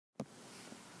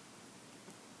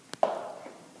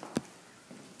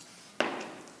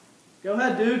Go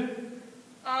ahead, dude.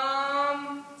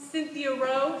 Cynthia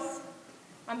Rose.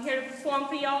 I'm here to perform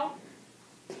for y'all.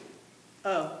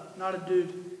 Oh, not a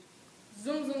dude.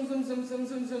 Zoom, zoom, zoom, zoom, zoom,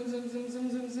 zoom, zoom, zoom, zoom,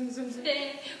 zoom, zoom, zoom, zoom.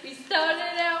 Then we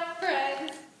started out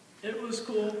friends. It was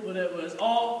cool, but it was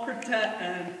all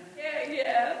pretend.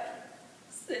 Yeah.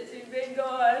 Since you've been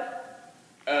gone.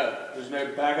 Oh, there's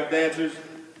no backup dancers?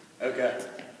 Okay.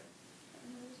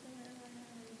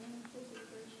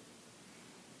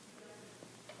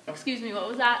 Excuse me, what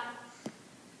was that?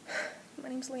 My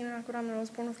name's Lena Aquadam and I was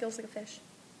born with gills like a fish.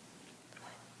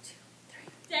 1, 2,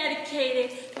 3.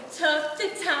 Dedicated, took the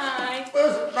time.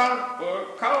 Was about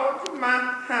what called to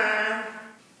my hand.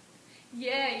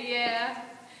 Yeah.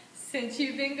 Since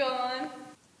you've been gone.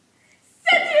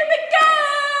 Since you've been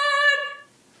gone!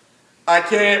 I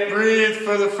can't breathe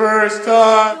for the first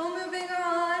time. Still moving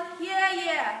on.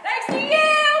 Yeah. Thanks to you,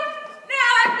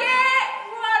 now I get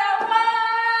what I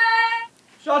want.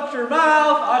 Shut your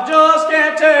mouth, I just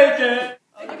can't take it.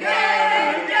 Again.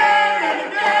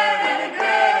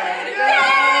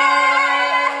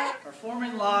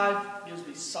 Performing live gives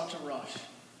me such a rush.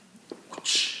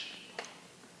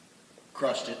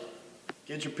 Crushed it.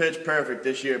 Get your pitch perfect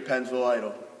this year at Pennsville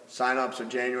Idol. Sign-ups are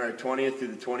January 20th through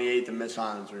the 28th in Miss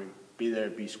Highlands Ring. Be there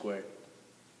at B Square.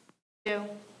 You.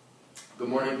 Good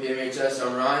morning, PMHS.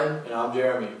 I'm Ryan. And I'm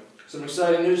Jeremy. Some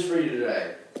exciting news for you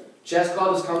today. Chess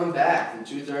Club is coming back from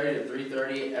 2:30 to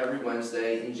 3:30 every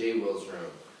Wednesday in Jay Will's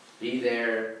room. Be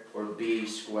there or be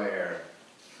square.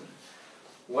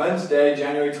 Wednesday,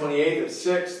 January 28th at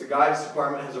 6, the Guidance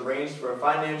Department has arranged for a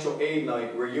financial aid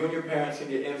night where you and your parents can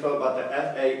get info about the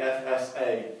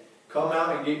FAFSA. Come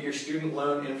out and get your student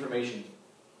loan information.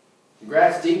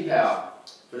 Congrats, DPAL.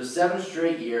 For the 7th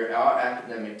straight year, our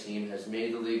academic team has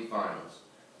made the league finals.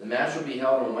 The match will be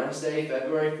held on Wednesday,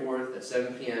 February 4th at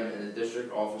 7 p.m. in the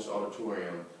district office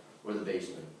auditorium or the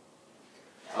basement.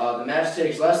 The match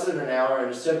takes less than an hour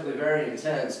and is typically very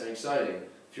intense and exciting.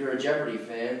 If you're a Jeopardy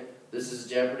fan, this is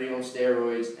Jeopardy on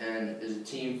steroids and is a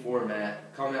team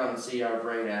format. Come out and see our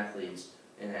great athletes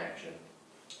in action.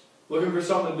 Looking for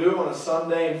something to do on a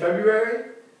Sunday in February?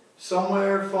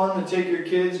 Somewhere fun to take your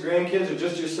kids, grandkids, or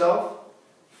just yourself?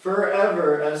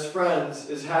 Forever as Friends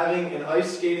is having an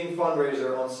ice skating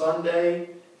fundraiser on Sunday,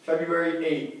 February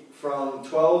 8th from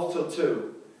 12 till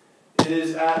 2. It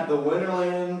is at the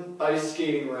Winterland Ice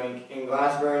Skating Rink in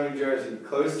Glassboro, New Jersey,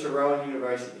 close to Rowan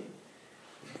University.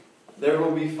 There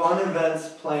will be fun events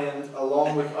planned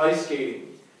along with ice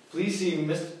skating. Please see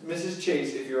Mrs.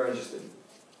 Chase if you're interested.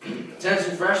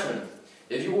 Attention freshmen,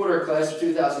 if you order a class of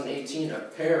 2018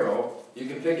 apparel, you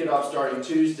can pick it up starting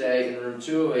Tuesday in room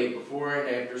 208 before and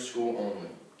after school only.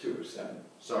 207.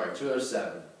 Sorry,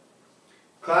 207.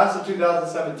 Class of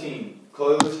 2017,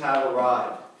 clothes have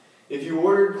arrived. If you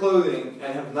ordered clothing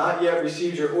and have not yet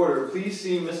received your order, please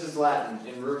see Mrs. Latin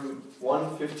in room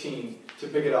 115 to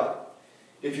pick it up.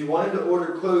 If you wanted to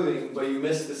order clothing but you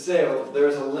missed the sale, there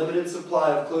is a limited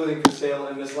supply of clothing for sale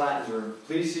in Miss Latin's room.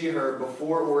 Please see her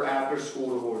before or after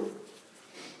school to order.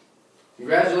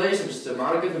 Congratulations to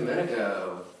Monica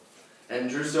Domenico and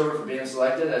Drew Silver for being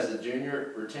selected as the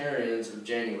Junior Rotarians of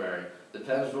January. The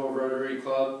Pennsville Rotary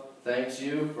Club thanks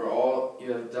you for all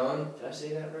you have done. Did I say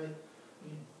that right?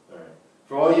 All right.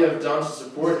 For all you have done to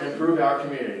support and improve our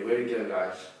community. Way to go,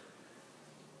 guys.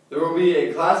 There will be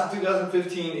a Class of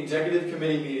 2015 Executive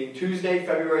Committee meeting Tuesday,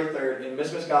 February 3rd in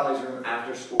Miss Miscali's room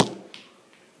after school.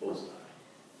 Bullseye.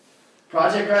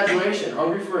 Project Graduation.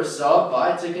 Hungry for a sub?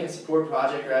 Buy a ticket and support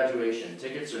Project Graduation.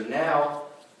 Tickets are now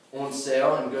on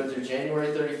sale and go through January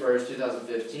 31st,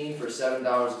 2015 for $7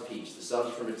 a piece. The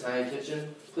subs from Italian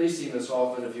Kitchen. Please see Ms.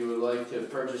 Hoffman if you would like to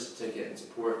purchase a ticket and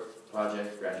support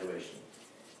Project Graduation.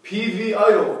 PV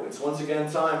Idol. It's once again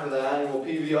time for the annual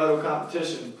PV Idol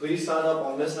competition. Please sign up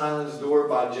on Miss Highland's door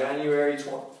by January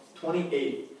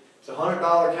 28th. It's a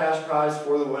 $100 cash prize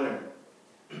for the winner.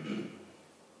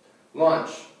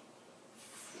 Lunch.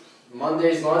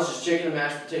 Monday's lunch is chicken and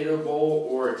mashed potato bowl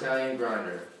or Italian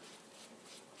grinder.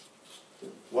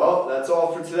 Well, that's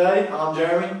all for today. I'm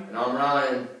Jeremy. And I'm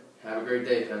Ryan. Have a great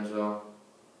day, Pennsville.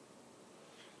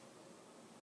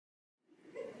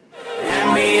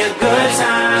 Have me a good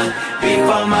time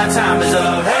before my time is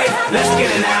up. Hey, let's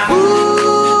get it now. Ooh,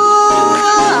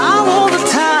 I want the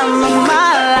time of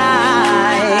my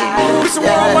life. It's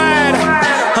worldwide.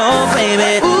 Oh,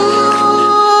 baby. Ooh,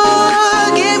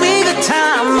 give me the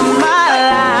time of my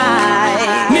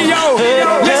life. Neo,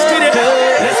 let's get it.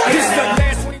 Let's get it.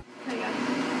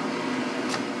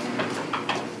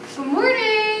 Good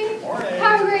morning. Morning.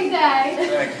 Have a great day.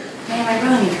 Thank you. Man, I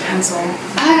really need a pencil.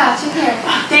 I got you here.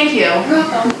 Thank you. You're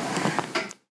welcome.